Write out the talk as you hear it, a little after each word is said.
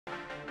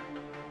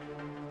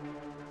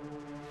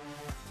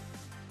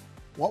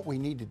what we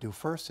need to do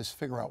first is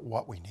figure out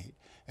what we need.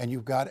 And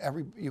you've got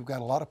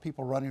a lot of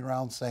people running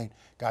around saying,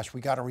 gosh,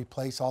 we got to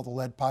replace all the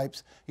lead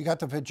pipes. You got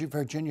the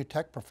Virginia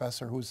Tech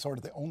professor, who's sort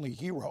of the only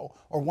hero,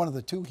 or one of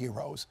the two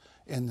heroes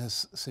in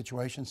this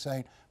situation,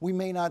 saying we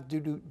may not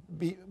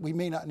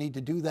need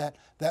to do that.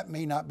 That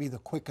may not be the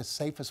quickest,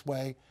 safest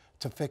way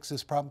to fix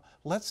this problem.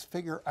 Let's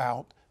figure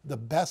out the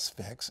best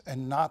fix,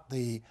 and not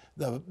the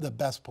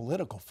best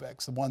political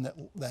fix, the one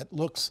that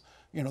looks,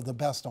 the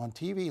best on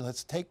TV.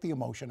 Let's take the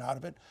emotion out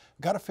of it.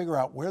 Got to figure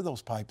out where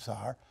those pipes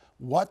are,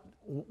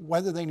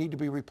 whether they need to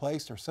be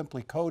replaced or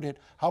simply coated,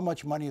 how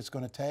much money it's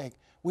going to take.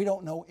 We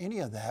don't know any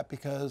of that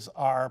because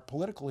our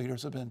political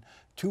leaders have been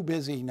too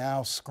busy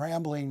now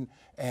scrambling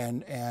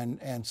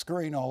and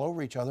scurrying all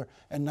over each other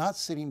and not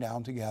sitting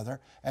down together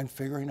and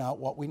figuring out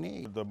what we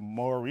need. The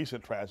more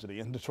recent tragedy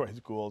in Detroit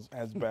schools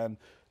has been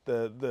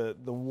the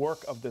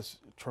work of this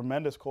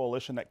tremendous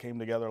coalition that came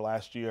together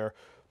last year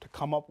to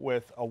come up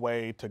with a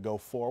way to go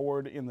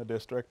forward in the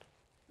district.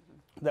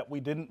 That we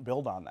didn't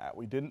build on that.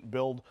 We didn't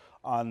build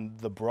on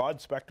the broad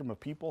spectrum of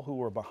people who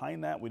were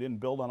behind that. We didn't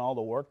build on all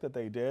the work that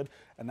they did.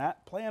 And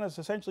that plan is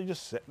essentially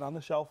just sitting on the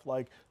shelf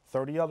like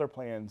 30 other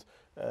plans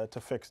to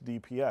fix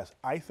DPS.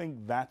 I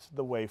think that's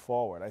the way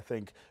forward. I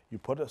think you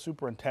put a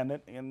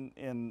superintendent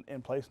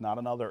in place, not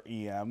another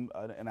EM,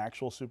 an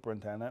actual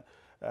superintendent.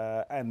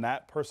 And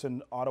that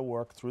person ought to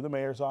work through the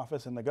mayor's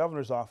office and the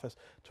governor's office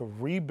to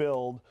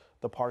rebuild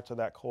the parts of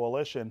that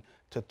coalition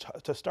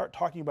to start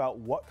talking about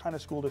what kind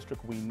of school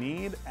district we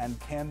need and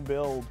can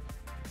build